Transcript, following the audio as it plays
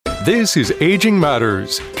This is Aging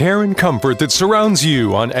Matters, care and comfort that surrounds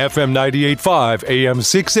you on FM 98.5 AM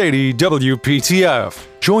 680 WPTF.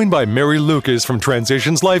 Joined by Mary Lucas from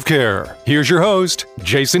Transitions Life Care. Here's your host,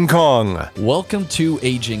 Jason Kong. Welcome to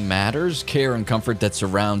Aging Matters, care and comfort that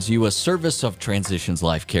surrounds you, a service of Transitions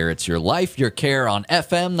Life Care. It's your life, your care on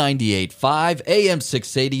FM 98.5 AM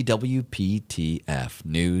 680 WPTF.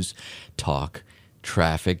 News, talk,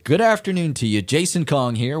 traffic. Good afternoon to you. Jason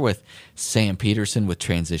Kong here with Sam Peterson with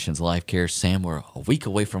Transitions Life Care. Sam, we're a week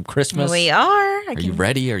away from Christmas. We are. Are you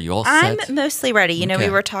ready? Are you all set? I'm mostly ready. You know,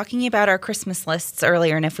 we were talking about our Christmas lists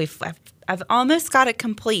earlier, and I've almost got it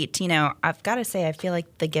complete. You know, I've got to say, I feel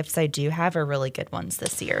like the gifts I do have are really good ones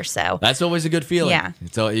this year. So that's always a good feeling. Yeah.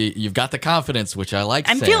 So you've got the confidence, which I like.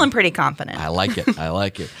 I'm feeling pretty confident. I like it. I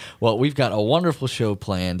like it. Well, we've got a wonderful show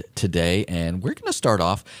planned today, and we're going to start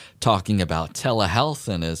off talking about telehealth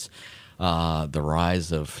and as the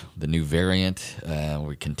rise of the new variant.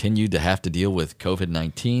 We continue to have to deal with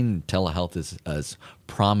COVID-19. Telehealth is as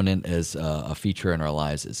prominent as a feature in our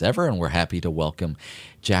lives as ever, and we're happy to welcome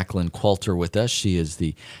Jacqueline Qualter with us. She is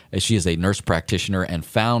a nurse practitioner and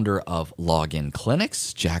founder of Login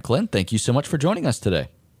Clinics. Jacqueline, thank you so much for joining us today.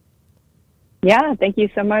 Yeah, thank you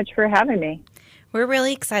so much for having me. We're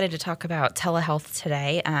really excited to talk about telehealth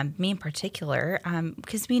today, me in particular,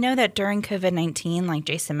 because we know that during COVID-19, like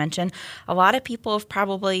Jason mentioned, a lot of people have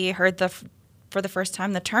probably heard for the first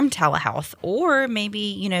time the term telehealth, or maybe,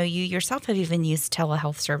 you know, you yourself have even used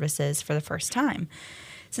telehealth services for the first time.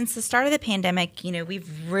 Since the start of the pandemic, you know,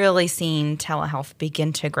 we've really seen telehealth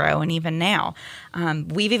begin to grow, and even now.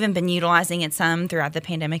 We've even been utilizing it some throughout the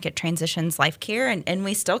pandemic at Transitions Life Care, and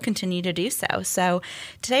we still continue to do so. So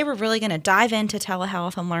today we're really going to dive into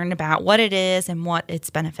telehealth and learn about what it is and what its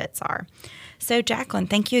benefits are. So Jacqueline,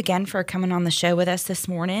 thank you again for coming on the show with us this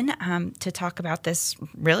morning to talk about this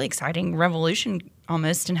really exciting revolution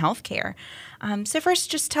almost in healthcare. So first,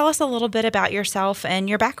 just tell us a little bit about yourself and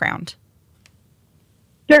your background.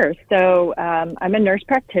 Sure. So I'm a nurse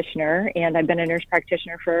practitioner, and I've been a nurse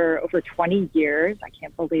practitioner for over 20 years. I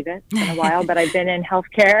can't believe it. It's been a while, but I've been in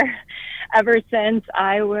healthcare ever since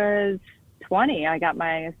I was 20. I got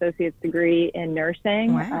my associate's degree in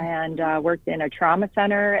nursing. Wow. And worked in a trauma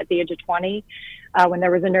center at the age of 20 when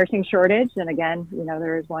there was a nursing shortage. And again, you know,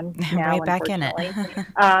 there is one now, right back in it.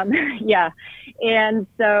 Yeah. And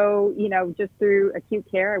so, you know, just through acute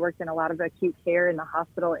care, I worked in a lot of acute care in the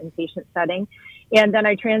hospital inpatient setting. And then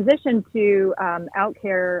I transitioned to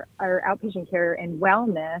outpatient care and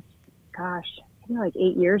wellness, maybe like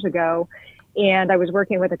 8 years ago. And I was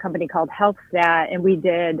working with a company called HealthStat, and we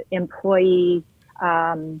did employee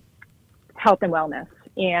health and wellness.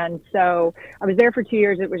 And so I was there for 2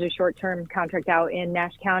 years. It was a short-term contract out in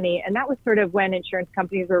Nash County. And that was sort of when insurance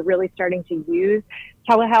companies were really starting to use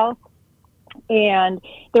telehealth. And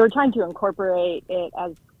they were trying to incorporate it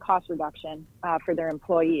as cost reduction for their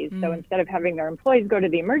employees. So instead of having their employees go to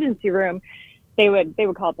the emergency room, they would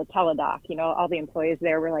call it the teledoc. You know, all the employees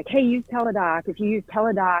there were like, hey, use teledoc. If you use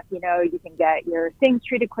teledoc, you know, you can get your things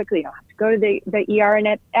treated quickly. You don't have to go to the ER. And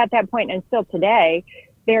at that point, and still today,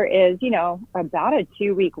 there is, you know, about a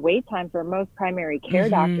 2-week wait time for most primary care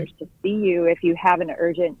doctors to see you if you have an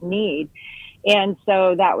urgent need. And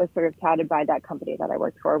so that was sort of touted by that company that I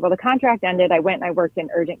worked for. Well, the contract ended. I went and I worked in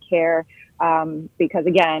urgent care because,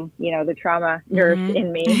 again, you know, the trauma nurse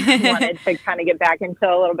in me wanted to kind of get back into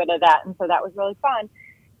a little bit of that. And so that was really fun.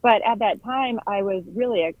 But at that time, I was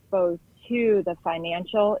really exposed to the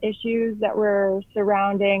financial issues that were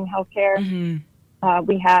surrounding healthcare.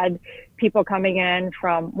 We had people coming in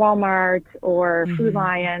from Walmart or Food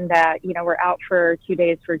Lion that, you know, were out for 2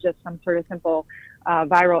 days for just some sort of simple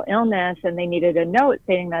viral illness, and they needed a note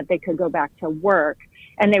saying that they could go back to work,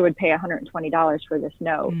 and they would pay $120 for this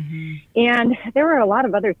note. And there were a lot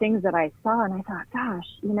of other things that I saw, and I thought, gosh,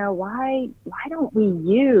 you know, why don't we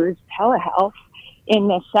use telehealth in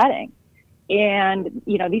this setting? And,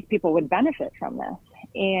 you know, these people would benefit from this,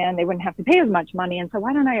 and they wouldn't have to pay as much money. And so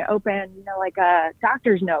why don't I open, you know, like a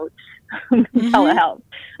doctor's note telehealth?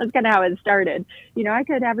 That's kind of how it started. You know, I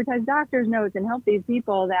could advertise doctor's notes and help these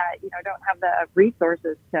people that, you know, don't have the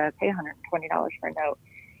resources to pay $120 for a note.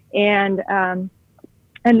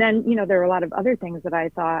 And then, you know, there were a lot of other things that I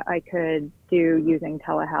thought I could do using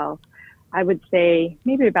telehealth. I would say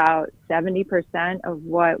maybe about 70% of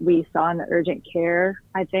what we saw in the urgent care,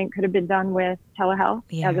 I think, could have been done with telehealth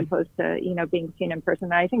as opposed to, you know, being seen in person.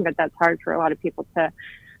 And I think that that's hard for a lot of people to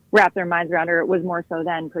wrap their minds around, or it was more so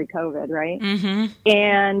then pre-COVID, right?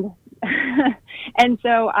 And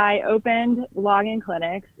so I opened Login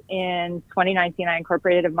Clinics in 2019. I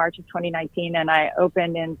incorporated in March of 2019, and I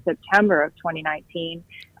opened in September of 2019.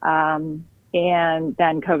 And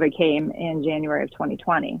then COVID came in January of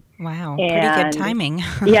 2020. Wow, And pretty good timing.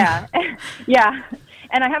 yeah, yeah.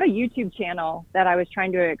 And I have a YouTube channel that I was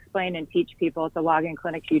trying to explain and teach people. It's a Login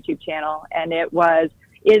Clinics YouTube channel, and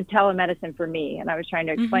is telemedicine for me. And I was trying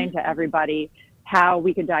to explain to everybody how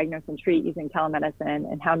we could diagnose and treat using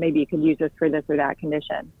telemedicine, and how maybe you could use this for this or that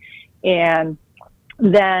condition. And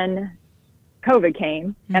then COVID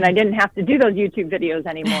came, and I didn't have to do those YouTube videos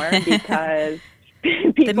anymore because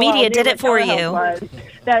the media did it for you.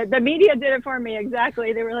 The media did it for me,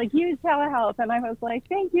 exactly. They were like, use telehealth. And I was like,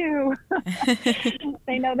 thank you.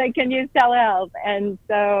 They know they can use telehealth. And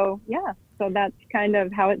so, yeah, so that's kind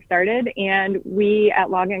of how it started. And we at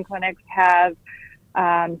Login Clinics have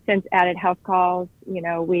since added house calls. You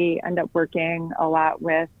know, we end up working a lot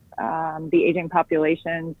with the aging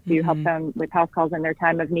population to help them with house calls in their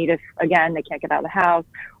time of need. If, again, they can't get out of the house,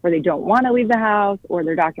 or they don't want to leave the house, or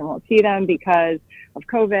their doctor won't see them because of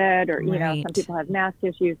COVID, or, you know, some people have mask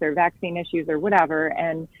issues or vaccine issues or whatever,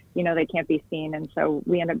 and, you know, they can't be seen. And so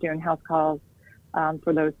we end up doing house calls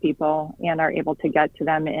for those people and are able to get to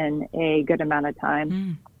them in a good amount of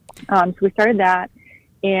time. So we started that.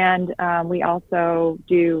 And we also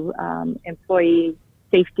do employee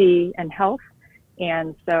safety and health.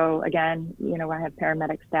 And so, again, you know, I have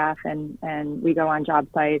paramedic staff, and we go on job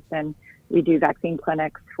sites, and we do vaccine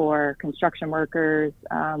clinics for construction workers.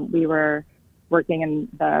 We were working in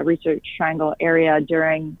the Research Triangle area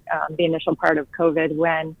during the initial part of COVID,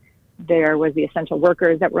 when there was the essential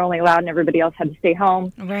workers that were only allowed and everybody else had to stay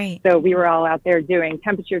home. Right. So we were all out there doing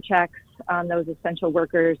temperature checks on those essential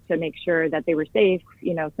workers to make sure that they were safe,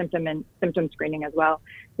 you know, symptom screening as well,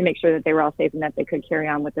 to make sure that they were all safe and that they could carry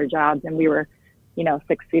on with their jobs. And we were, you know,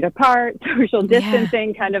 6 feet apart, social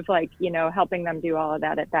distancing, kind of like, you know, helping them do all of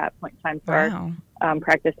that at that point in time. So our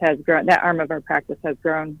practice has grown, that arm of our practice has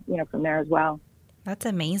grown, you know, from there as well. That's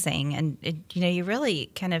amazing. And, you know, you really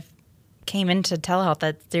kind of came into telehealth.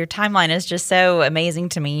 That your timeline is just so amazing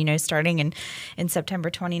to me, you know, starting in September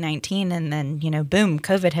 2019, and then, you know, boom,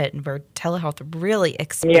 COVID hit, and where telehealth really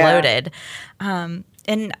exploded.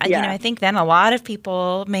 And, you know, I think then a lot of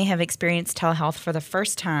people may have experienced telehealth for the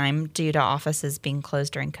first time due to offices being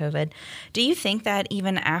closed during COVID. Do you think that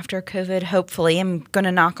even after COVID, hopefully, I'm going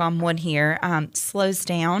to knock on wood here, slows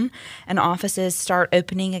down and offices start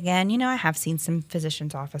opening again? You know, I have seen some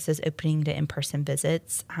physicians' offices opening to in-person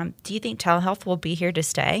visits. Do you think telehealth will be here to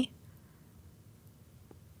stay?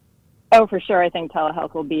 Oh, for sure. I think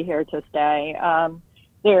telehealth will be here to stay.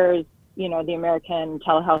 There's, you know, the American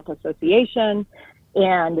Telehealth Association,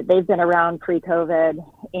 and they've been around pre-COVID,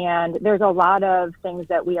 and there's a lot of things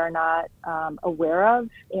that we are not aware of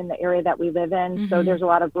in the area that we live in. So there's a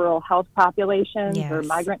lot of rural health populations or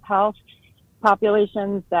migrant health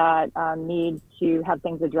populations that need to have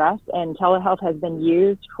things addressed, and telehealth has been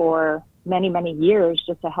used for many, many years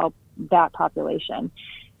just to help that population.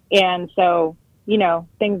 And so, you know,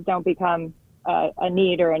 things don't become a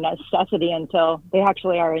need or a necessity until they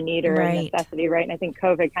actually are a need or a necessity, right? And I think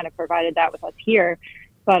COVID kind of provided that with us here,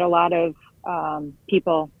 but a lot of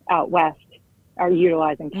people out west are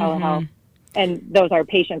utilizing telehealth, and those are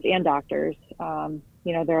patients and doctors.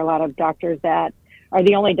 You know, there are a lot of doctors that are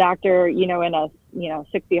the only doctor, you know, in a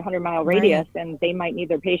 60, 100-mile radius, and they might need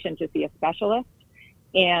their patient to see a specialist,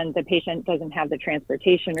 and the patient doesn't have the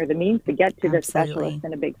transportation or the means to get to the specialist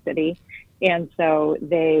in a big city. And so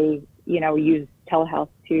they, you know, use telehealth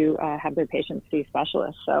to have their patients see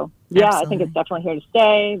specialists. So, I think it's definitely here to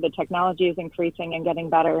stay. The technology is increasing and getting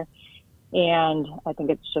better, and I think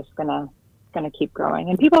it's just gonna keep growing.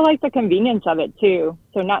 And people like the convenience of it too.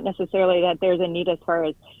 So not necessarily that there's a need as far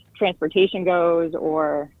as transportation goes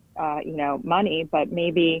or you know, money, but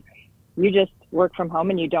maybe you just work from home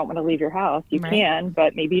and you don't want to leave your house. You can,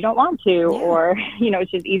 but maybe you don't want to, or, you know,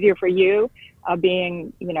 it's just easier for you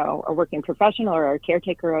being, you know, a working professional or a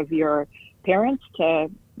caretaker of your parents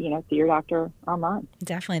to, you know, see your doctor online.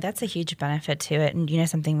 Definitely. That's a huge benefit to it. And, you know,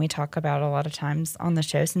 something we talk about a lot of times on the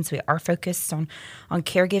show, since we are focused on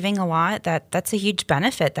caregiving a lot, that's a huge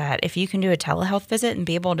benefit, that if you can do a telehealth visit and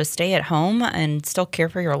be able to stay at home and still care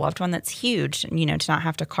for your loved one, that's huge, you know, to not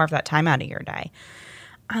have to carve that time out of your day.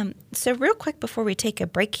 So real quick before we take a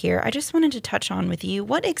break here, I just wanted to touch on with you,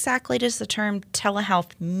 what exactly does the term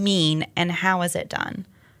telehealth mean and how is it done?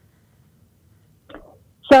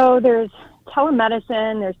 So there's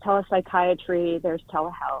telemedicine, there's telepsychiatry, there's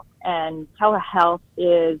telehealth. And telehealth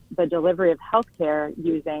is the delivery of healthcare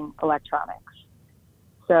using electronics.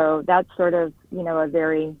 So that's sort of, you know, a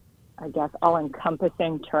very, I guess,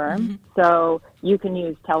 all-encompassing term. So you can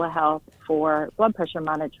use telehealth for blood pressure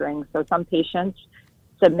monitoring. So some patients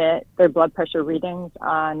submit their blood pressure readings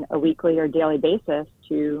on a weekly or daily basis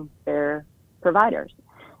to their providers.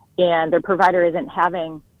 And their provider isn't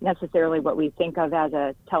having necessarily what we think of as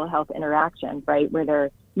a telehealth interaction, right? Where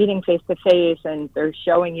they're meeting face to face and they're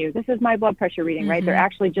showing you, this is my blood pressure reading, right? They're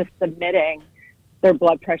actually just submitting their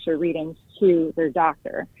blood pressure readings to their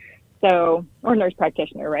doctor. So, or nurse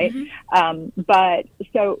practitioner, right? But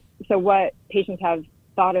so what patients have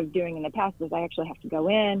thought of doing in the past is I actually have to go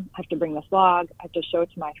in, I have to bring this log, I have to show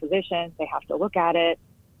it to my physician, they have to look at it.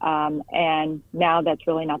 And now that's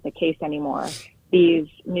really not the case anymore. These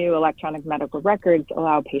new electronic medical records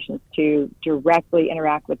allow patients to directly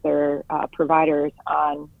interact with their providers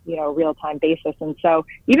on, a real-time basis. And so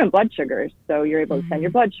even blood sugars, so you're able to send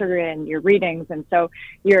your blood sugar in, your readings. And so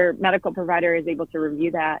your medical provider is able to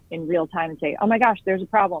review that in real time and say, oh my gosh, there's a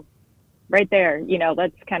problem right there.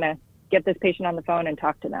 Let's kind of get this patient on the phone and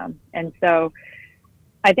talk to them. And so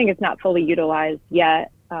I think it's not fully utilized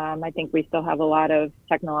yet. I think we still have a lot of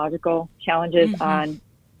technological challenges on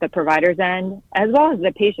the provider's end, as well as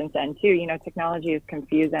the patient's end too. Technology is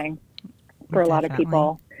confusing for a lot of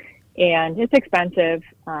people and it's expensive.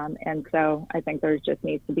 And so I think there just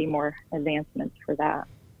needs to be more advancements for that.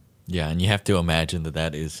 Yeah, and you have to imagine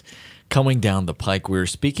that is coming down the pike. We're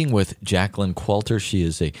speaking with Jacqueline Qualter. She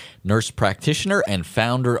is a nurse practitioner and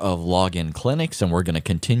founder of Login Clinics, and we're going to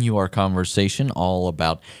continue our conversation all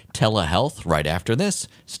about telehealth right after this.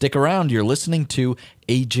 Stick around. You're listening to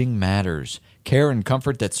Aging Matters. Care and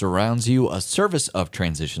comfort that surrounds you, a service of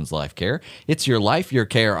Transitions Life Care. It's your life, your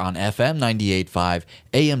care on FM 98.5,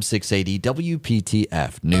 AM 680,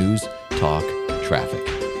 WPTF News, Talk, Traffic.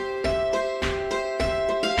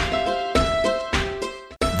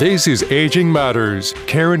 This is Aging Matters,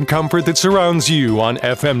 care and comfort that surrounds you on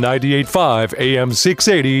FM 98.5, AM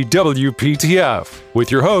 680, WPTF,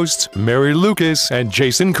 with your hosts, Mary Lucas and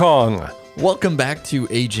Jason Kong. Welcome back to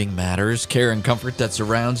Aging Matters, care and comfort that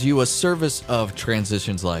surrounds you, a service of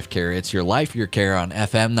Transitions Life Care. It's your life, your care on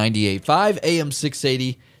FM 98.5, AM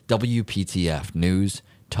 680, WPTF News,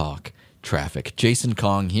 Talk, Traffic. Jason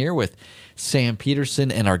Kong here with Sam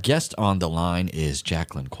Peterson, and our guest on the line is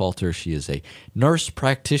Jacqueline Qualter. She is a nurse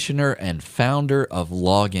practitioner and founder of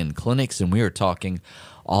Login Clinics, and we are talking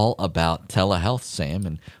all about telehealth, Sam,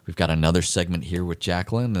 and we've got another segment here with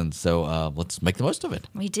Jacqueline, and so let's make the most of it.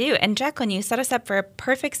 We do. And Jacqueline, you set us up for a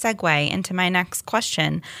perfect segue into my next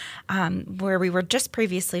question, where we were just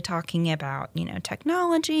previously talking about,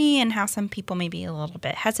 technology and how some people may be a little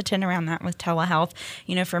bit hesitant around that with telehealth.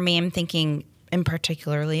 For me, I'm thinking in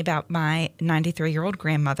particularly about my 93-year-old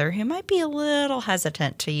grandmother who might be a little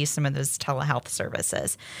hesitant to use some of those telehealth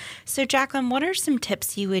services. So, Jacqueline, what are some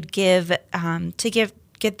tips you would give to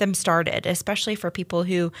get them started, especially for people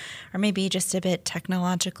who are maybe just a bit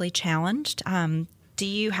technologically challenged? Do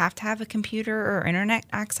you have to have a computer or internet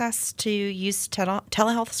access to use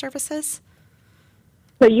telehealth services?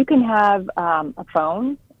 So you can have a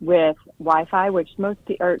phone with Wi-Fi, which most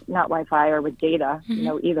or not Wi-Fi, or with data,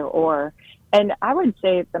 either or. And I would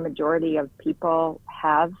say the majority of people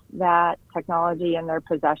have that technology in their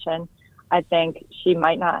possession. I think she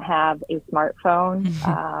might not have a smartphone.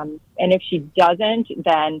 And if she doesn't,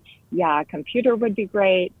 then a computer would be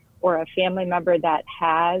great, or a family member that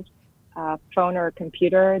has a phone or a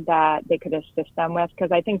computer that they could assist them with.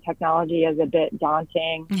 Because I think technology is a bit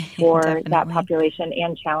daunting for that population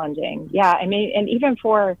and challenging. Yeah, I mean, and even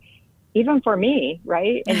for me,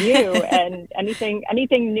 right? And you, and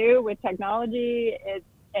anything new with technology is,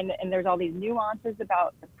 and there's all these nuances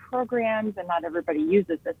about the programs, and not everybody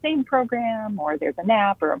uses the same program, or there's an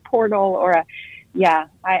app or a portal or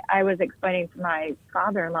I was explaining to my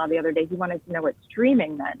father-in-law the other day, he wanted to know what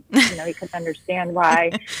streaming meant. He couldn't understand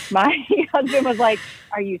why my husband was like,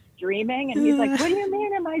 are you streaming? And he's like, what do you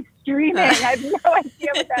mean, am I streaming? I have no idea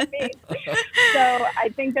what that means. So I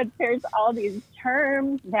think that there's all these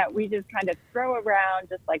terms that we just kind of throw around,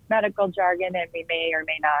 just like medical jargon, and we may or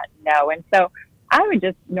may not know. And so I would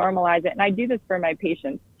just normalize it. And I do this for my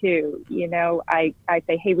patients too. I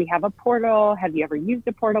say, hey, we have a portal. Have you ever used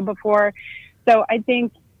a portal before? So I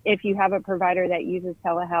think if you have a provider that uses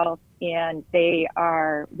telehealth and they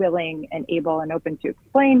are willing and able and open to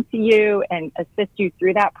explain to you and assist you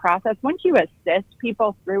through that process, once you assist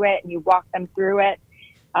people through it and you walk them through it,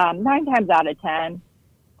 9 times out of 10,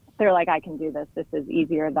 they're like, I can do this. This is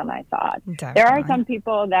easier than I thought. Definitely. There are some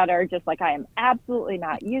people that are just like, I am absolutely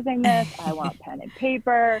not using this. I want pen and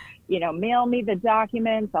paper. Mail me the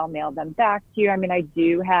documents. I'll mail them back to you. I mean, I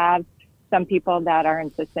do have some people that are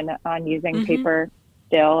insistent on using paper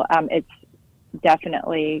still. It's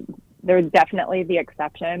definitely, they're definitely the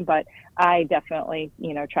exception, but I definitely,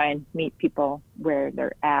 try and meet people where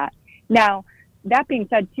they're at. Now, that being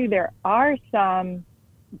said too, there are some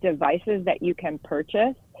devices that you can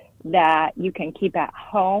purchase that you can keep at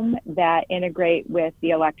home that integrate with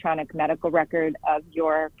the electronic medical record of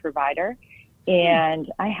your provider.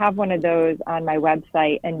 And I have one of those on my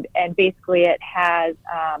website, and basically it has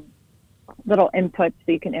little inputs,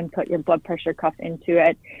 so you can input your blood pressure cuff into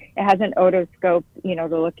it. It has an otoscope,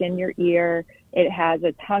 to look in your ear. It has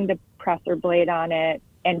a tongue depressor blade on it.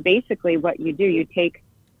 And basically what you do, you take,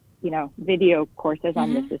 video courses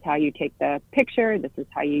on this is how you take the picture, this is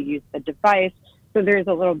how you use the device. So there's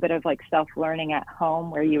a little bit of like self-learning at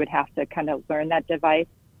home where you would have to kind of learn that device.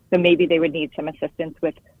 So maybe they would need some assistance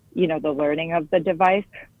with, the learning of the device.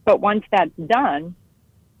 But once that's done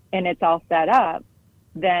and it's all set up,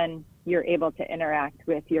 then you're able to interact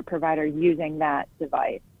with your provider using that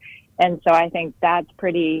device. And so I think that's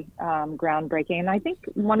pretty groundbreaking. And I think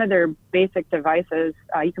one of their basic devices,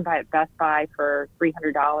 you can buy at Best Buy for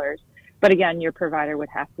 $300. But again, your provider would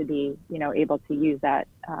have to be, able to use that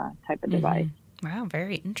type of device. Wow,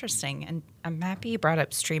 very interesting. And I'm happy you brought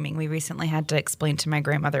up streaming. We recently had to explain to my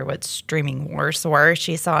grandmother what streaming wars were.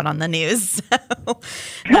 She saw it on the news. So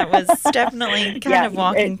that was definitely kind of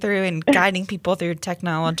walking through and guiding people through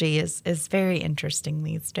technology is very interesting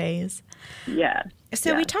these days. Yeah.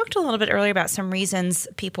 So we talked a little bit earlier about some reasons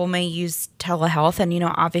people may use telehealth. And,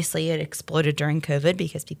 obviously it exploded during COVID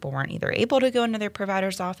because people weren't either able to go into their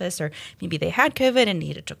provider's office, or maybe they had COVID and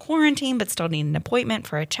needed to quarantine but still need an appointment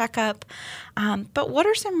for a checkup. But what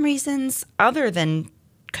are some reasons other than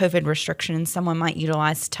COVID restrictions someone might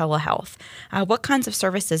utilize telehealth? What kinds of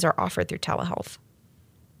services are offered through telehealth?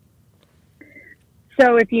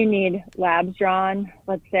 So if you need labs drawn,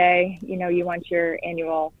 let's say, you want your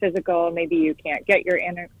annual physical, maybe you can't get your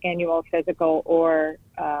annual physical, or,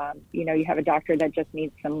 you have a doctor that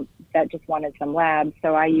just wanted some labs.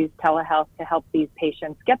 So I use telehealth to help these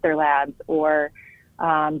patients get their labs or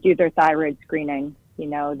do their thyroid screening.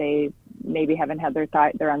 They maybe haven't had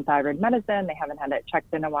they're on thyroid medicine. They haven't had it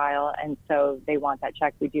checked in a while. And so they want that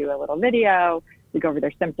checked. We do a little video, we go over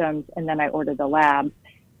their symptoms, and then I order the labs.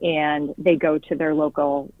 And they go to their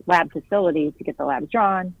local lab facility to get the labs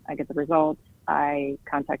drawn. I get the results. I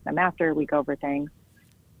contact them after. We go over things.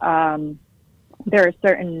 There are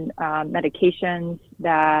certain medications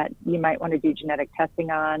that you might want to do genetic testing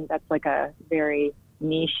on. That's like a very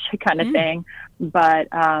niche kind of thing. But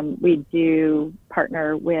we do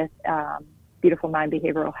partner with Beautiful Mind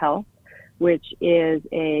Behavioral Health, which is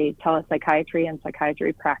a telepsychiatry and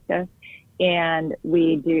psychiatry practice. And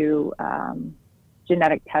we do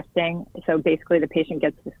genetic testing. So basically the patient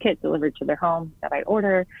gets this kit delivered to their home that I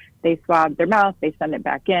order. They swab their mouth, they send it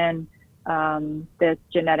back in. This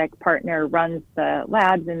genetic partner runs the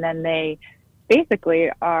labs, and then they basically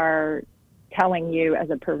are telling you as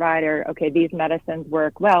a provider, okay, these medicines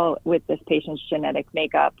work well with this patient's genetic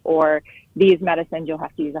makeup, or these medicines you'll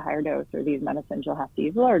have to use a higher dose, or these medicines you'll have to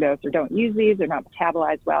use a lower dose, or don't use these, they're not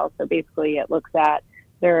metabolized well. So basically it looks at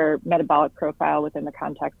their metabolic profile within the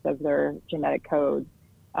context of their genetic code.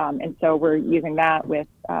 And so we're using that with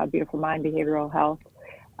Beautiful Mind Behavioral Health.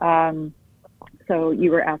 So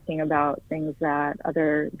you were asking about things that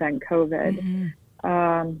other than COVID.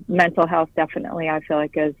 Mental health definitely I feel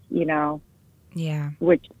like is,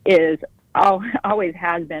 which is always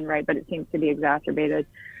has been, right, but it seems to be exacerbated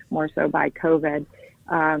more so by COVID.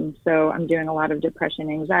 So I'm doing a lot of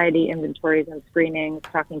depression, anxiety inventories and screenings,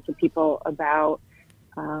 talking to people about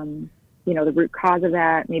the root cause of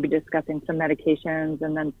that, maybe discussing some medications,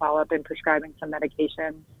 and then follow up and prescribing some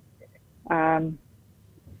medications.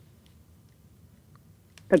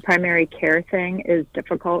 The primary care thing is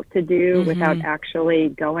difficult to do without actually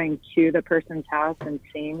going to the person's house and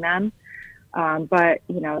seeing them. But,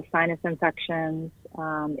 sinus infections,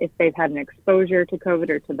 if they've had an exposure to COVID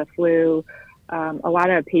or to the flu, a lot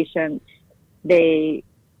of patients,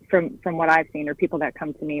 from what I've seen, or people that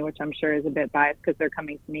come to me, which I'm sure is a bit biased because they're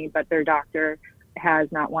coming to me, but their doctor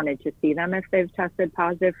has not wanted to see them if they've tested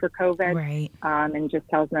positive for COVID, right. And just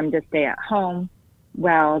tells them to stay at home.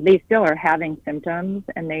 Well, they still are having symptoms,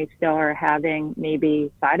 and they still are having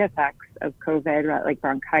maybe side effects of COVID, right, like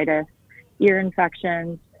bronchitis, ear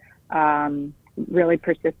infections, really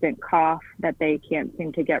persistent cough that they can't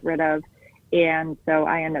seem to get rid of. And so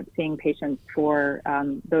I end up seeing patients for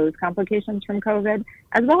those complications from COVID,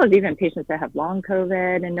 as well as even patients that have long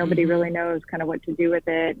COVID and nobody really knows kind of what to do with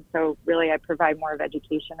it. So really I provide more of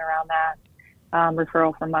education around that.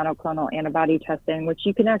 Referral for monoclonal antibody testing, which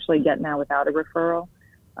you can actually get now without a referral.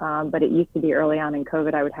 But it used to be early on in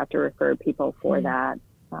COVID, I would have to refer people for that.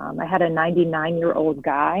 I had a 99-year-old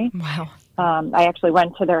guy. Wow. I actually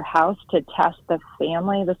went to their house to test the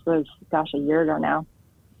family. This was, a year ago now.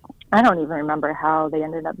 I don't even remember how they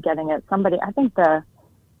ended up getting it. Somebody, I think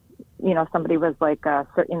somebody was like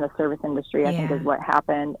in the service industry, I think is what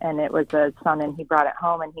happened. And it was a son, and he brought it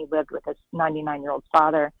home, and he lived with his 99-year-old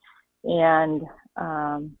father. And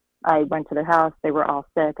I went to their house. They were all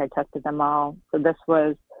sick. I tested them all. So this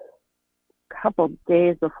was a couple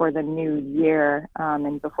days before the new year,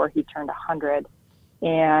 and before he turned 100.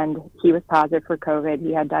 And he was positive for COVID.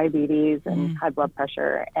 He had diabetes and high blood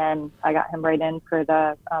pressure. And I got him right in for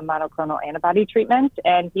the monoclonal antibody treatment.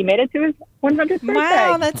 And he made it to his 100th birthday.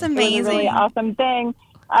 Wow, that's amazing. It was a really awesome thing.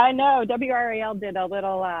 I know. WRAL did a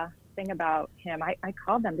little thing about him. I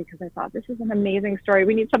called them because I thought, this is an amazing story.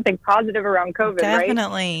 We need something positive around COVID,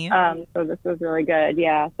 Definitely. right? So this was really good.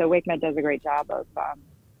 Yeah. So WakeMed does a great job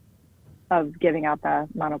of giving out the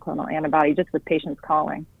monoclonal antibody just with patients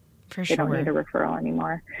calling. For sure. They don't need a referral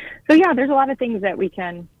anymore. So yeah, there's a lot of things that we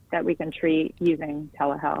can treat using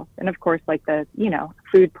telehealth. And of course, like the,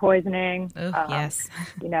 food poisoning. Oh, yes.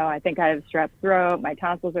 I think I have strep throat, my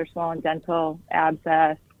tonsils are swollen, dental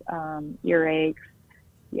abscess, earaches.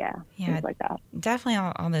 Yeah, things like that. Definitely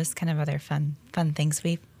all those kind of other fun things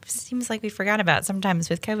seems like we forgot about sometimes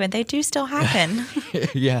with COVID. They do still happen.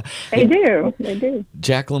 Yeah. They do.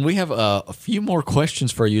 Jacqueline, we have a few more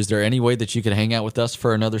questions for you. Is there any way that you could hang out with us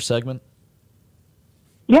for another segment?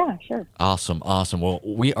 Yeah, sure. Awesome. Well,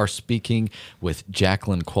 we are speaking with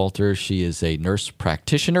Jacqueline Qualter. She is a nurse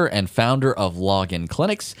practitioner and founder of Login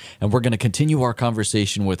Clinics, and we're going to continue our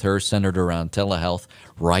conversation with her centered around telehealth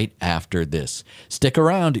right after this. Stick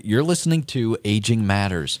around. You're listening to Aging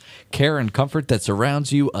Matters, care and comfort that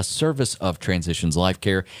surrounds you, a service of Transitions Life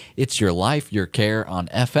Care. It's your life, your care on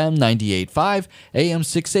FM 98.5, AM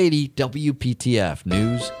 680, WPTF,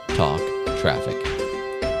 News, Talk, Traffic.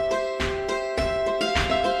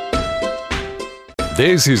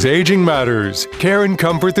 This is Aging Matters, care and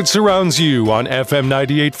comfort that surrounds you on FM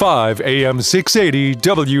 98.5, AM 680,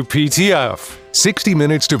 WPTF. 60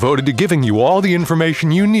 minutes devoted to giving you all the information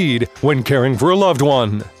you need when caring for a loved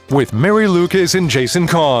one. With Mary Lucas and Jason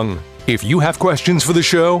Kong. If you have questions for the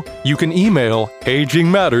show, you can email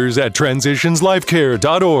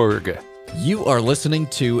agingmatters@transitionslifecare.org. You are listening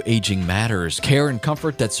to Aging Matters, care and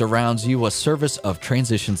comfort that surrounds you, a service of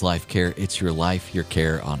Transitions Life Care. It's your life, your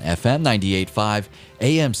care on FM 98.5,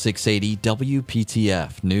 AM 680,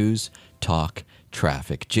 WPTF, News, Talk,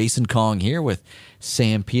 Traffic. Jason Kong here with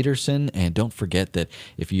Sam Peterson. And don't forget that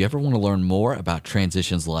if you ever want to learn more about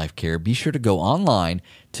Transitions Life Care, be sure to go online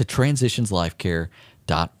to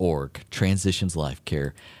transitionslifecare.org,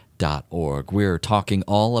 transitionslifecare.org. We're talking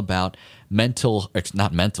all about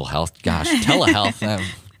not mental health, telehealth. I'm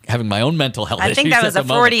having my own mental health issues. I think that was a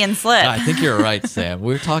Freudian slip. I think you're right, Sam.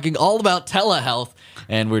 We're talking all about telehealth,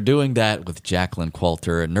 and we're doing that with Jacqueline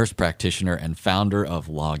Qualter, a nurse practitioner and founder of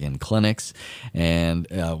Login Clinics. And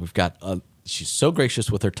we've got, she's so gracious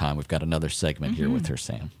with her time. We've got another segment here with her,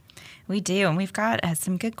 Sam. We do, and we've got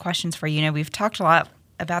some good questions for you. We've talked a lot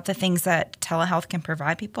about the things that telehealth can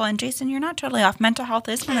provide people. And Jason, you're not totally off. Mental health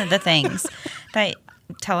is one of the things that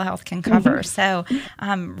telehealth can cover. So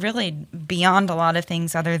really beyond a lot of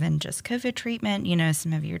things other than just COVID treatment,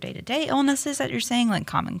 some of your day-to-day illnesses that you're saying, like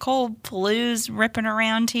common cold, flus ripping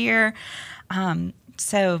around here.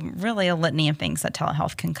 So really a litany of things that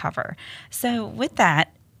telehealth can cover. So with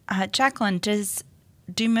that, Jacqueline,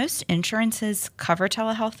 do most insurances cover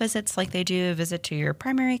telehealth visits like they do a visit to your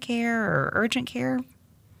primary care or urgent care?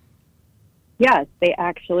 Yes, they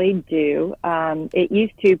actually do. It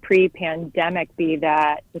used to pre-pandemic be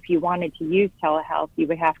that if you wanted to use telehealth, you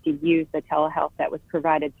would have to use the telehealth that was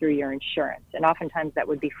provided through your insurance. And oftentimes that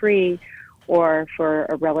would be free or for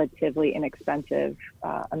a relatively inexpensive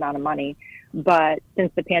amount of money. But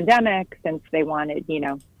since the pandemic, since they wanted,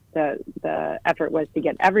 the effort was to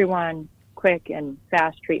get everyone quick and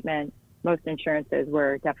fast treatment, most insurances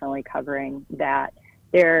were definitely covering that.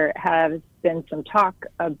 There has been some talk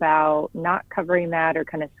about not covering that or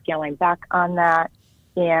kind of scaling back on that,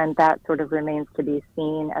 and that sort of remains to be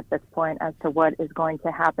seen at this point as to what is going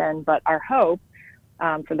to happen. But our hope,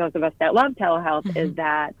 for those of us that love telehealth, is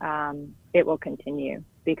that it will continue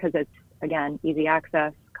because it's, again, easy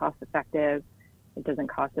access, cost effective, it doesn't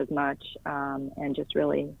cost as much, and just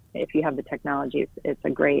really, if you have the technology, it's a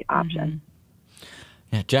great option.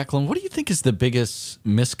 Yeah, Jacqueline, what do you think is the biggest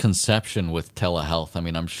misconception with telehealth? I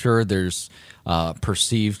mean, I'm sure there's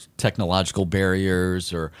perceived technological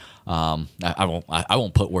barriers, or I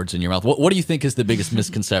won't put words in your mouth. What do you think is the biggest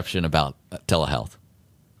misconception about telehealth?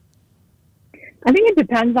 I think it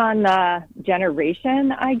depends on the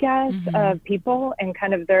generation, I guess, of people and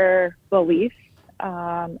kind of their beliefs,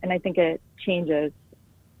 and I think it changes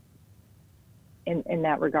in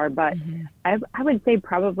that regard. But I would say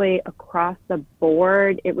probably across the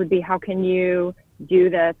board, it would be how can you do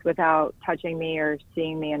this without touching me or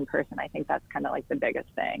seeing me in person. I think that's kind of like the biggest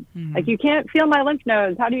thing. Like, you can't feel my lymph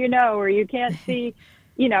nodes. How do you know? Or you can't see,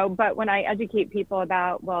 but when I educate people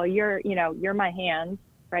about, well, you're my hands,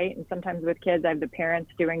 right? And sometimes with kids, I have the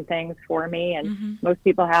parents doing things for me. And most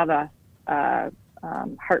people have a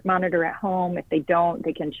heart monitor at home. If they don't,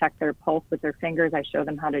 they can check their pulse with their fingers. I show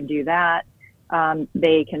them how to do that.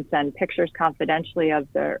 They can send pictures confidentially of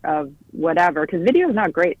whatever, because video is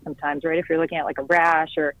not great sometimes, right? If you're looking at like a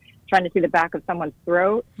rash or trying to see the back of someone's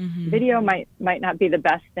throat, video might not be the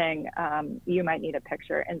best thing. You might need a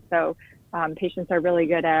picture. And so patients are really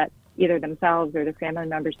good at either themselves or their family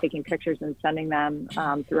members taking pictures and sending them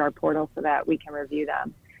through our portal so that we can review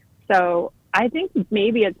them. So I think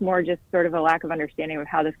maybe it's more just sort of a lack of understanding of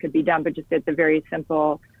how this could be done, but just it's a very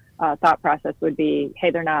simple thought process would be,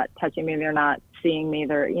 hey, they're not touching me, they're not seeing me,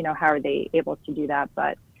 they're, how are they able to do that?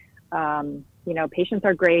 But, patients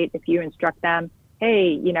are great if you instruct them,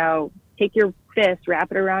 hey, take your fist,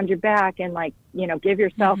 wrap it around your back and give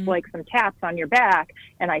yourself like some taps on your back.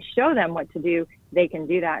 And I show them what to do. They can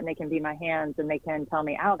do that and they can be my hands and they can tell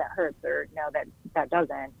me, oh, that hurts, or no, that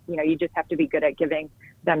doesn't. You just have to be good at giving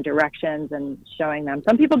them directions and showing them.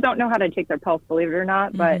 Some people don't know how to take their pulse, believe it or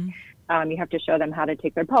not, but you have to show them how to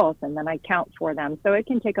take their pulse, and then I count for them. So it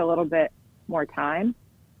can take a little bit more time.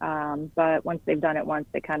 But once they've done it once,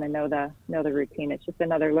 they kind of know the routine. It's just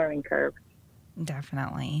another learning curve.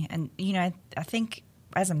 Definitely. And, I think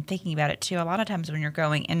as I'm thinking about it too, a lot of times when you're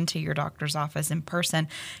going into your doctor's office in person,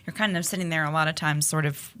 you're kind of sitting there a lot of times sort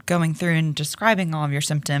of going through and describing all of your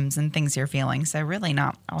symptoms and things you're feeling. So really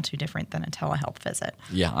not all too different than a telehealth visit.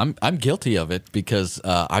 Yeah, I'm guilty of it because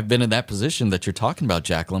I've been in that position that you're talking about,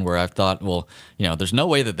 Jacqueline, where I've thought, well, there's no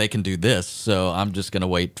way that they can do this, so I'm just going to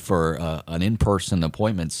wait for an in-person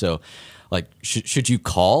appointment. So should you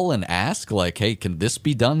call and ask, hey, can this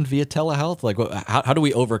be done via telehealth? How do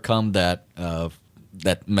we overcome that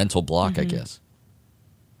mental block, I guess?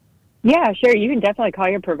 Yeah, sure. You can definitely call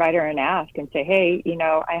your provider and ask and say, hey,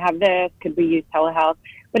 I have this. Could we use telehealth?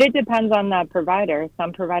 But it depends on the provider.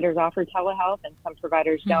 Some providers offer telehealth and some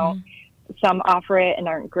providers don't. Some offer it and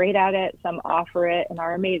aren't great at it. Some offer it and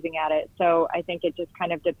are amazing at it. So I think it just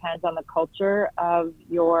kind of depends on the culture of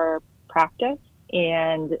your practice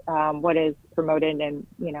and what is promoted and,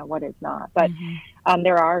 what is not. But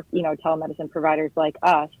there are, telemedicine providers like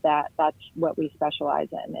us that's what we specialize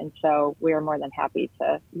in. And so we are more than happy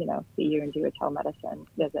to, see you and do a telemedicine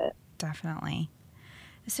visit. Definitely.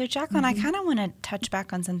 So, Jacqueline, I kind of want to touch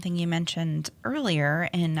back on something you mentioned earlier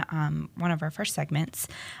in one of our first segments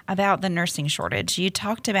about the nursing shortage. You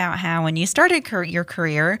talked about how when you started your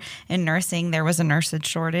career in nursing, there was a nursing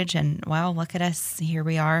shortage. And, well, look at us. Here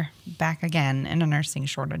we are back again in a nursing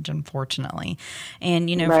shortage, unfortunately. And,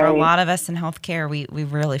 for a lot of us in healthcare, we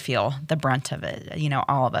really feel the brunt of it.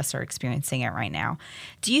 All of us are experiencing it right now.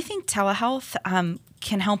 Do you think telehealth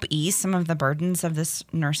can help ease some of the burdens of this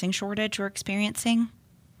nursing shortage we're experiencing?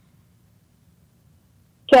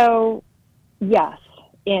 So, yes,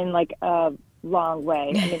 in a long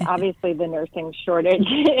way. I mean, obviously the nursing shortage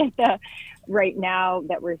right now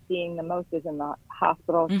that we're seeing the most is in the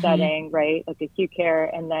hospital setting, right? Like acute care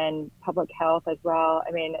and then public health as well.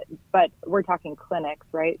 I mean, but we're talking clinics,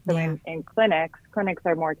 right? So in clinics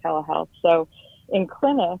are more telehealth. So in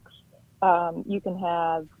clinics, you can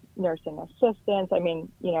have nursing assistants. I mean,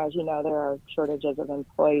 as you know, there are shortages of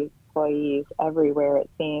employees everywhere, it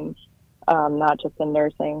seems. Not just in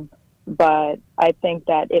nursing, but I think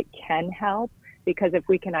that it can help because if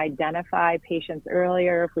we can identify patients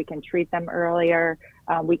earlier, if we can treat them earlier,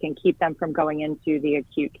 we can keep them from going into the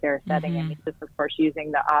acute care setting. And this, of course,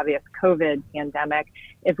 using the obvious COVID pandemic.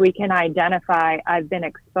 If we can identify, I've been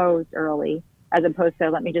exposed early, as opposed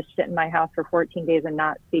to let me just sit in my house for 14 days and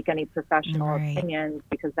not seek any professional opinions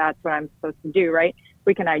because that's what I'm supposed to do, right?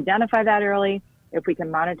 We can identify that early. If we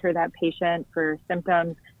can monitor that patient for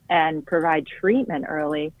symptoms and provide treatment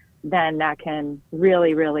early, then that can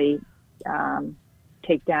really, really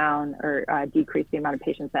take down or decrease the amount of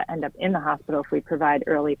patients that end up in the hospital if we provide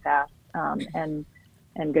early, fast, and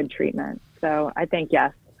good treatment. So I think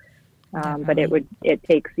yes, but it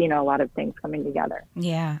takes a lot of things coming together.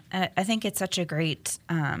 Yeah, I think it's such a great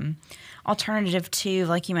alternative to,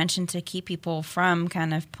 like you mentioned, to keep people from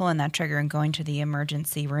kind of pulling that trigger and going to the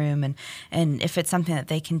emergency room. And if it's something that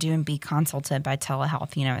they can do and be consulted by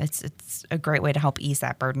telehealth, it's a great way to help ease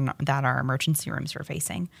that burden that our emergency rooms are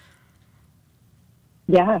facing.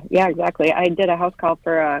 Yeah, exactly. I did a house call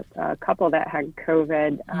for a couple that had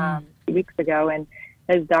COVID a few weeks ago, and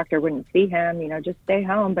his doctor wouldn't see him, just stay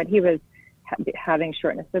home, but he was having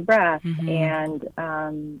shortness of breath. And, I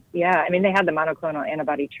mean, they had the monoclonal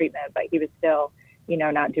antibody treatment, but he was still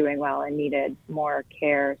not doing well and needed more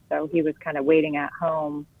care. So he was kind of waiting at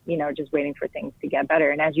home, just waiting for things to get better.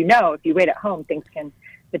 And as you know, if you wait at home, things can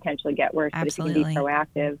potentially get worse. Absolutely. But if you can be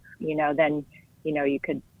proactive, then, you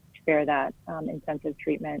could spare that intensive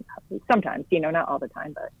treatment sometimes, not all the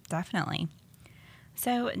time, but definitely.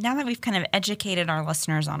 So now that we've kind of educated our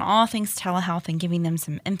listeners on all things telehealth and giving them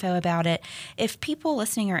some info about it, if people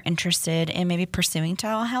listening are interested in maybe pursuing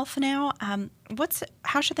telehealth now,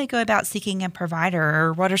 how should they go about seeking a provider,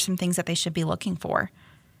 or what are some things that they should be looking for?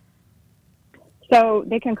 So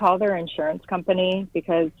they can call their insurance company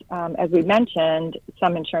because, as we mentioned,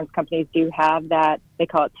 some insurance companies do have that. They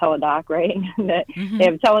call it teledoc, right? They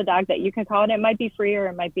have teledoc that you can call, and it might be free or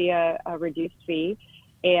it might be a reduced fee.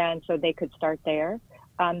 And so they could start there.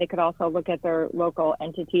 They could also look at their local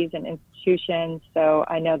entities and institutions. So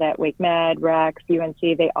I know that WakeMed, Rex, UNC,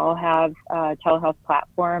 they all have a telehealth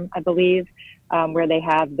platform, I believe, where they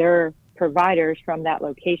have their providers from that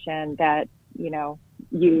location that,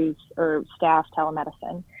 use or staff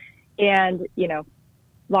telemedicine. And,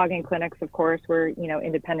 login clinics, of course, we're,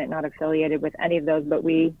 independent, not affiliated with any of those, but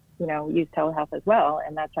we, use telehealth as well.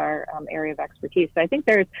 And that's our area of expertise. So I think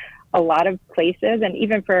there's a lot of places, and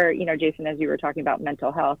even for, Jason, as you were talking about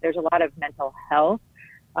mental health, there's a lot of mental health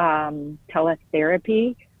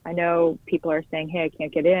teletherapy. I know people are saying, hey, I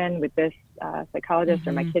can't get in with this psychologist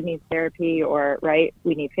or my kid needs therapy, or, right,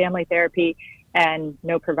 we need family therapy, and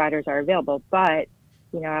no providers are available. But,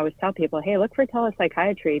 I always tell people, hey, look for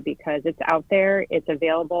telepsychiatry because it's out there, it's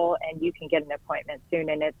available, and you can get an appointment soon.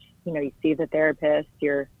 And it's, you see the therapist,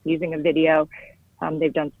 you're using a video.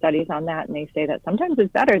 They've done studies on that, and they say that sometimes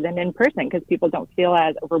it's better than in person because people don't feel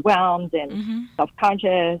as overwhelmed and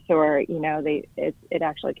self-conscious, or, it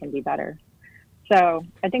actually can be better. So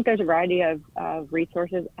I think there's a variety of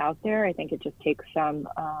resources out there. I think it just takes some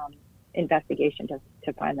investigation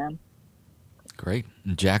to find them. Great.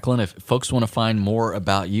 And Jacqueline, if folks want to find more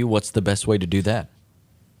about you, what's the best way to do that?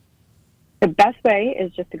 The best way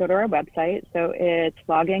is just to go to our website. So it's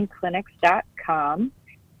loginclinics.com.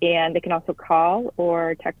 And they can also call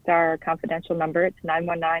or text our confidential number. It's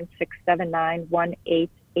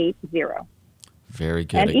 919-679-1880. Very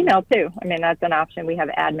good. And email, too. I mean, that's an option. We have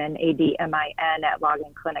admin, ADMIN, at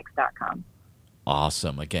loginclinics.com.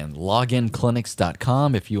 Awesome. Again,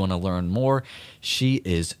 loginclinics.com if you want to learn more. She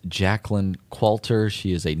is Jacqueline Qualter.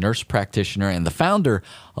 She is a nurse practitioner and the founder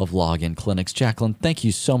of Login Clinics. Jacqueline, thank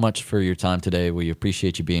you so much for your time today. We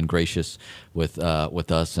appreciate you being gracious with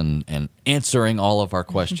us and answering all of our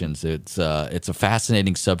questions. It's a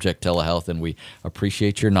fascinating subject, telehealth, and we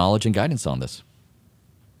appreciate your knowledge and guidance on this.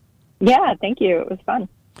 Yeah, thank you. It was fun.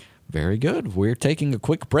 Very good. We're taking a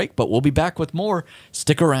quick break, but we'll be back with more.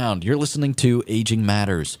 Stick around. You're listening to Aging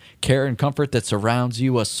Matters, care and comfort that surrounds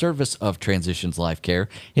you, a service of Transitions Life Care.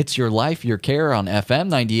 It's your life, your care on FM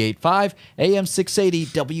 98.5, AM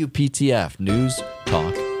 680, WPTF, News,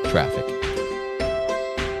 Talk, Traffic.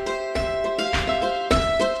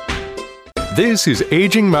 This is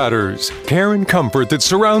Aging Matters, care and comfort that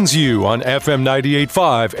surrounds you on FM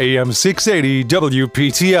 98.5, AM 680,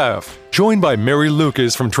 WPTF. Joined by Mary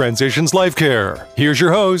Lucas from Transitions Life Care. Here's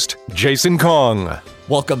your host, Jason Kong.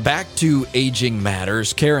 Welcome back to Aging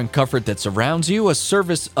Matters, care and comfort that surrounds you, a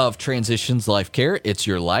service of Transitions Life Care. It's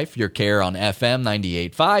your life, your care on FM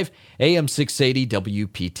 98.5, AM 680,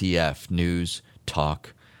 WPTF, News,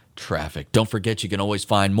 Talk, Traffic. Don't forget, you can always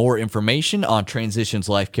find more information on Transitions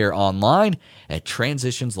Life Care online at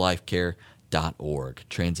transitionslifecare.org.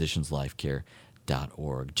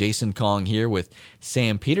 Transitionslifecare.org. Jason Kong here with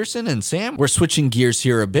Sam Peterson. And Sam, we're switching gears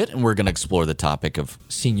here a bit, and we're going to explore the topic of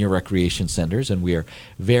senior recreation centers. And we are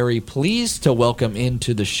very pleased to welcome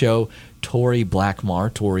into the show Tori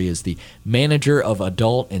Blackmar. Tori is the manager of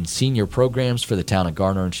adult and senior programs for the town of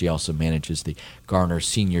Garner, and she also manages the Garner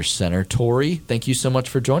Senior Center. Tori, thank you so much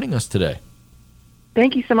for joining us today.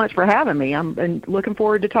 Thank you so much for having me. I'm looking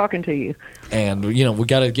forward to talking to you. And, we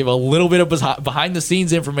got to give a little bit of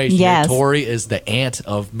behind-the-scenes information. Yes. Here. Tori is the aunt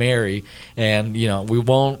of Mary, and, we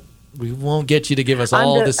won't get you to give us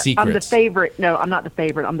all the secrets. I'm the favorite. No, I'm not the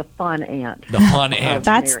favorite. I'm the fun aunt. The fun aunt.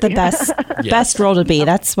 That's the best best role to be.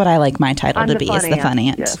 That's what I like my title to be, is the fun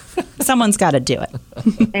aunt. Yes. Someone's got to do it.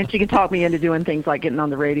 And she can talk me into doing things like getting on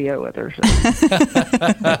the radio with her. So.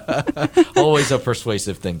 Always a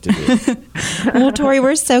persuasive thing to do. Well, Tori,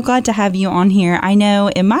 we're so glad to have you on here. I know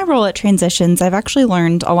in my role at Transitions, I've actually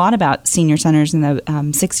learned a lot about senior centers in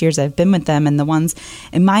the 6 years I've been with them and the ones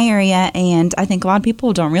in my area. And I think a lot of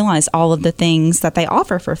people don't realize all of the things that they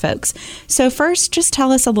offer for folks. So first, just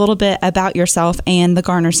tell us a little bit about yourself and the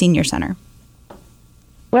Garner Senior Center.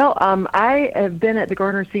 Well, I have been at the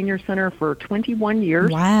Garner Senior Center for 21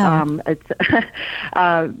 years. Wow.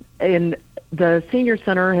 And the Senior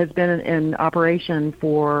Center has been in operation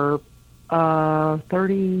for about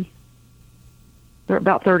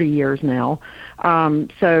 30 years now.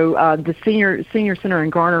 The Senior Center in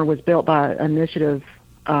Garner was built by an initiative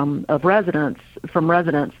of residents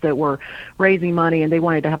that were raising money, and they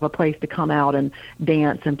wanted to have a place to come out and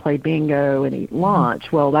dance and play bingo and eat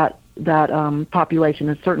lunch. Well, that population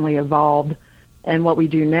has certainly evolved, and what we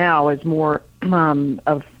do now is more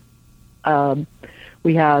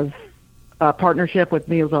we have a partnership with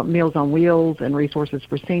Meals on Wheels and Resources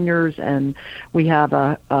for Seniors, and we have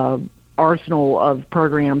a arsenal of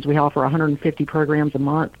programs. We offer 150 programs a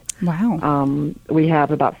month. Wow. We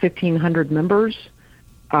have about 1,500 members.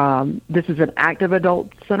 This is an active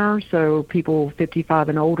adult center, so people 55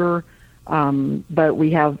 and older. But we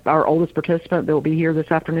have our oldest participant that will be here this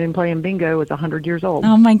afternoon playing bingo is 100 years old.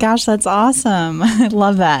 Oh my gosh, that's awesome. I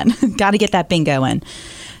love that. Got to get that bingo in.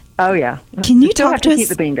 Oh, yeah. Can you still talk have to to us? keep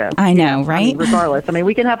the bingo. I know, right? Regardless.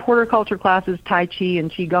 We can have horticulture classes, Tai Chi,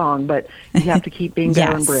 and Qigong, but you have to keep bingo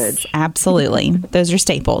and bridge. Absolutely. Those are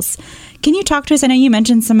staples. Can you talk to us? I know you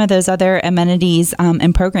mentioned some of those other amenities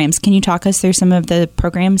and programs. Can you talk us through some of the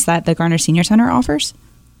programs that the Garner Senior Center offers?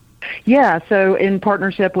 Yeah, so in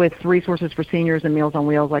partnership with Resources for Seniors and Meals on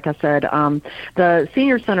Wheels, like I said, the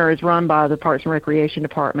Senior Center is run by the Parks and Recreation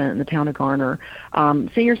Department in the town of Garner.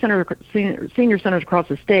 Senior centers across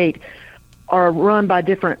the state are run by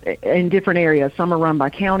different areas. Some are run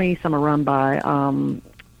by county, some are run by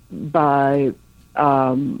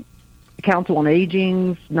Council on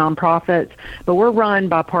Aging, nonprofits, but we're run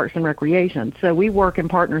by Parks and Recreation. So we work in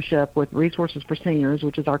partnership with Resources for Seniors,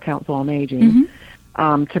 which is our Council on Aging,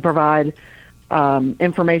 to provide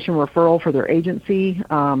information referral for their agency,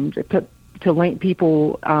 to link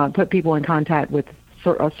people, put people in contact with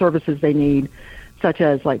services they need, such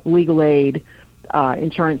as like legal aid,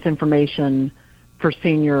 insurance information for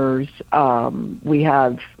seniors. We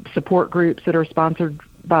have support groups that are sponsored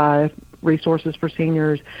by Resources for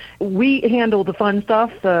Seniors. We handle the fun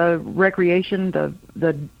stuff, the recreation, the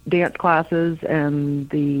dance classes, and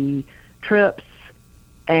the trips.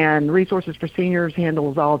 And Resources for Seniors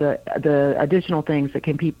handles all the additional things that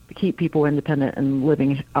can keep people independent and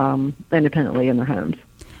living independently in their homes.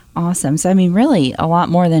 Awesome. So, really a lot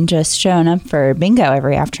more than just showing up for bingo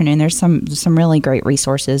every afternoon. There's some really great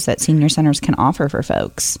resources that senior centers can offer for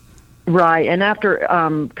folks. Right. And after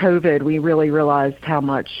COVID, we really realized how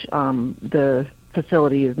much the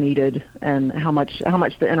facility is needed and how much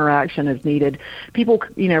the interaction is needed. People,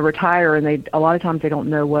 retire, and a lot of times they don't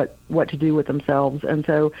know what to do with themselves. And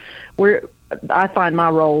so I find my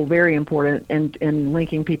role very important in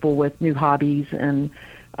linking people with new hobbies and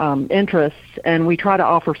interests, and we try to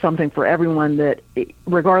offer something for everyone, that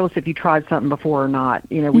regardless if you tried something before or not.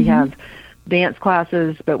 We have dance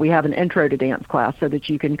classes, but we have an intro to dance class so that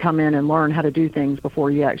you can come in and learn how to do things before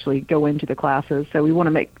you actually go into the classes. So we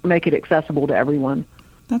want to make it accessible to everyone.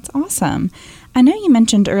 That's awesome. I know you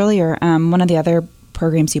mentioned earlier one of the other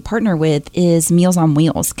programs you partner with is Meals on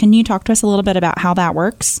Wheels. Can you talk to us a little bit about how that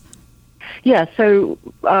works? Yeah, so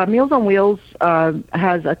Meals on Wheels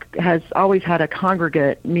has always had a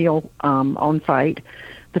congregate meal on site.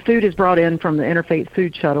 The food is brought in from the Interfaith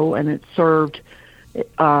Food Shuttle, and it's served.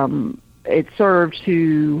 It's served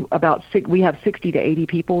to about we have 60 to 80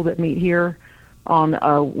 people that meet here.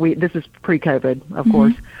 This is pre-COVID, of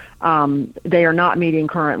course. They are not meeting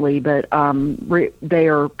currently, but they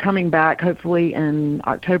are coming back hopefully in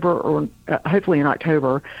October.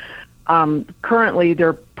 Currently,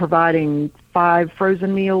 they're providing 5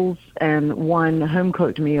 frozen meals and 1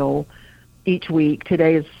 home-cooked meal each week.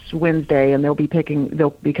 Today is Wednesday, and they'll be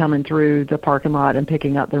coming through the parking lot and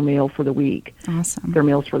picking up their meal for the week. Awesome. Their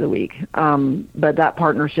meals for the week. But that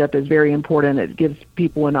partnership is very important. It gives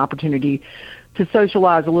people an opportunity to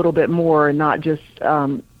socialize a little bit more, and not just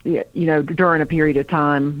during a period of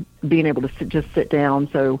time being able to just sit down.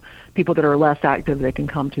 So people that are less active, they can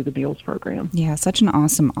come to the meals program. Yeah, such an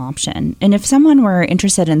awesome option. And if someone were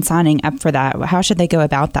interested in signing up for that, how should they go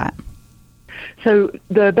about that? So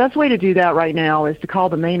the best way to do that right now is to call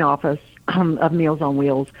the main office of Meals on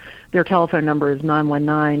Wheels. Their telephone number is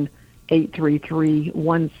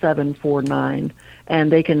 919-833-1749,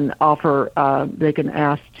 and they can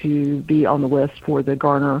ask to be on the list for the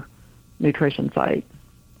Garner Nutrition site.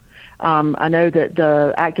 I know that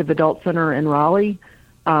the Active Adult Center in Raleigh,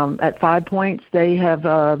 at 5 Points, they have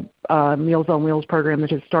a Meals on Wheels program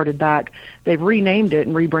that has started back. They've renamed it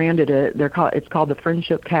and rebranded it. It's called the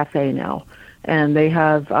Friendship Cafe now, and they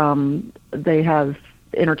have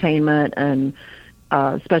entertainment and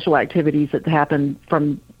special activities that happen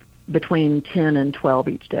from between 10 and 12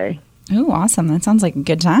 each day. Oh, awesome. That sounds like a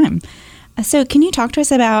good time. So can you talk to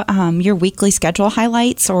us about your weekly schedule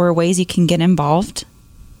highlights or ways you can get involved?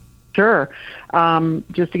 Sure.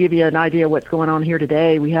 Just to give you an idea of what's going on here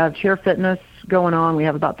today, we have chair fitness going on. We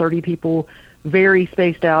have about 30 people very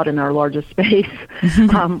spaced out in our largest space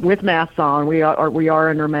with masks on. We are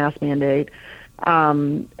under mask mandate.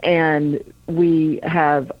 And we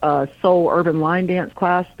have a soul urban line dance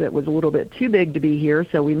class that was a little bit too big to be here,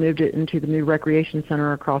 so we moved it into the new recreation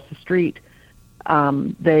center across the street.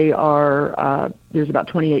 There's about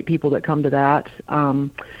 28 people that come to that.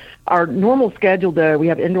 Our normal schedule, though, we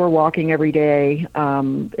have indoor walking every day.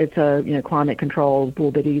 It's a climate controlled, a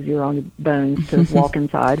little bit easier on the bones to walk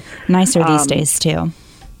inside. Nicer these days too.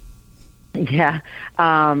 Yeah,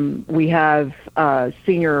 we have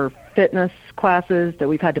senior fitness classes that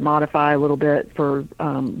we've had to modify a little bit for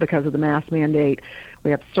because of the mask mandate.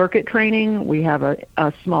 We have circuit training. We have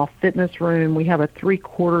a small fitness room. We have a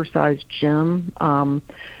 3/4 size gym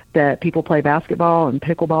that people play basketball and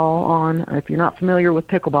pickleball on. If you're not familiar with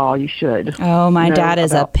pickleball, you should. Oh, my dad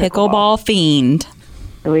is a pickleball fiend.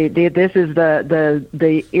 This is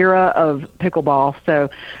the era of pickleball. So,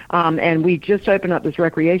 and we just opened up this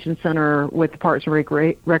recreation center with the Parks and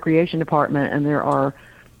Recreation Department, and there are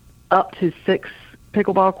up to 6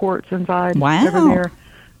 pickleball courts inside over there.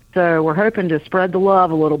 So we're hoping to spread the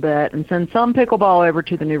love a little bit and send some pickleball over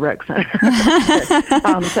to the new rec center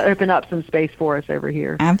to open up some space for us over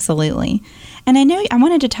here. Absolutely. And I know I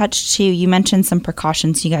wanted to touch too, you mentioned some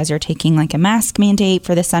precautions you guys are taking, like a mask mandate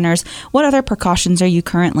for the centers. What other precautions are you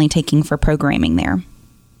currently taking for programming there?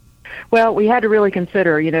 Well, we had to really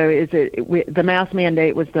consider, the mask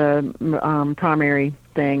mandate was the primary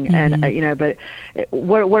thing, mm-hmm. and but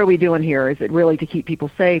what are we doing here? Is it really to keep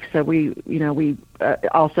people safe? So we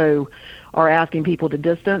also are asking people to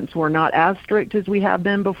distance. We're not as strict as we have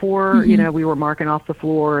been before. Mm-hmm. We were marking off the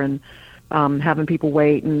floor and having people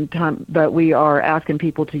wait and time, but we are asking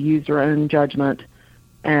people to use their own judgment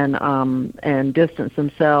and distance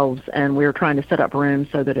themselves. And we're trying to set up rooms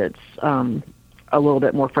so that it's a little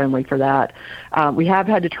bit more friendly for that. We have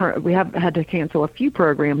had to cancel a few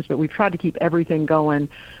programs, but we've tried to keep everything going.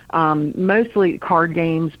 Mostly card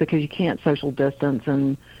games because you can't social distance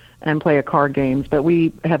and play card games. But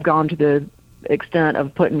we have gone to the extent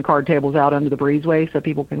of putting card tables out under the breezeway so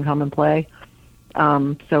people can come and play.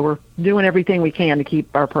 So we're doing everything we can to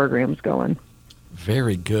keep our programs going.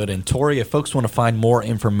 Very good. And Tori, if folks want to find more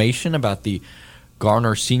information about the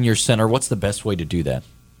Garner Senior Center, what's the best way to do that?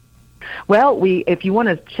 Well, if you want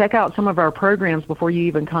to check out some of our programs before you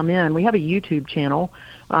even come in, we have a YouTube channel.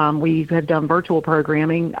 We have done virtual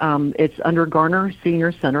programming. It's under Garner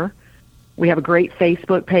Senior Center. We have a great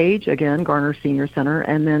Facebook page, again, Garner Senior Center.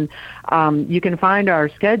 And then you can find our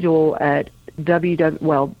schedule at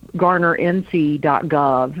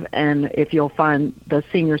garnernc.gov, and if you'll find the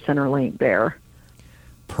Senior Center link there.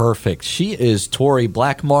 Perfect. She is Tori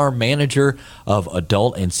Blackmar, manager of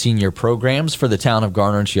adult and senior programs for the town of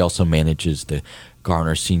Garner, and she also manages the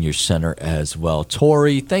Garner Senior Center as well.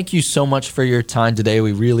 Tori, thank you so much for your time today.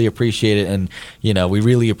 We really appreciate it, and we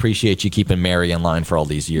really appreciate you keeping Mary in line for all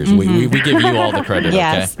these years. Mm-hmm. We give you all the credit.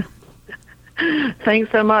 Yes. Okay?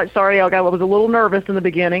 Thanks so much. Sorry, I was a little nervous in the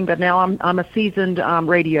beginning, but now I'm a seasoned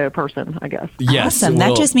radio person, I guess. Yes, awesome.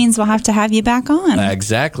 That just means we'll have to have you back on.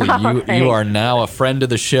 Exactly. You are now a friend of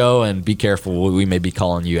the show, and be careful. We may be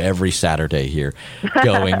calling you every Saturday here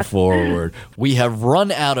going forward. We have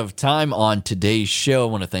run out of time on today's show.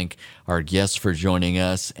 I want to thank our guests for joining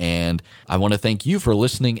us, and I want to thank you for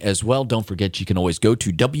listening as well. Don't forget, you can always go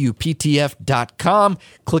to WPTF.com,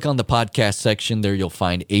 click on the podcast section. There you'll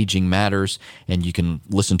find Aging Matters, and you can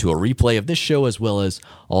listen to a replay of this show as well as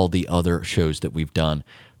all the other shows that we've done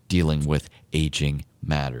dealing with aging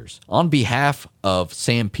matters. On behalf of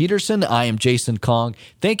Sam Peterson, I am Jason Kong,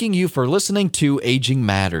 thanking you for listening to Aging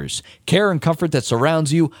Matters. Care and comfort that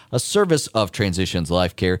surrounds you, a service of Transitions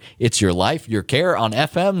Life Care. It's your life, your care on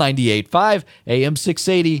FM 98.5, AM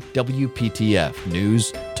 680, WPTF.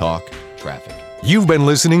 News, talk, traffic. You've been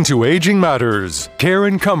listening to Aging Matters, care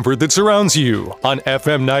and comfort that surrounds you on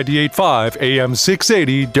FM 98.5, AM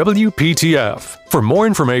 680, WPTF. For more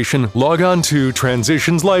information, log on to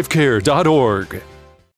transitionslifecare.org.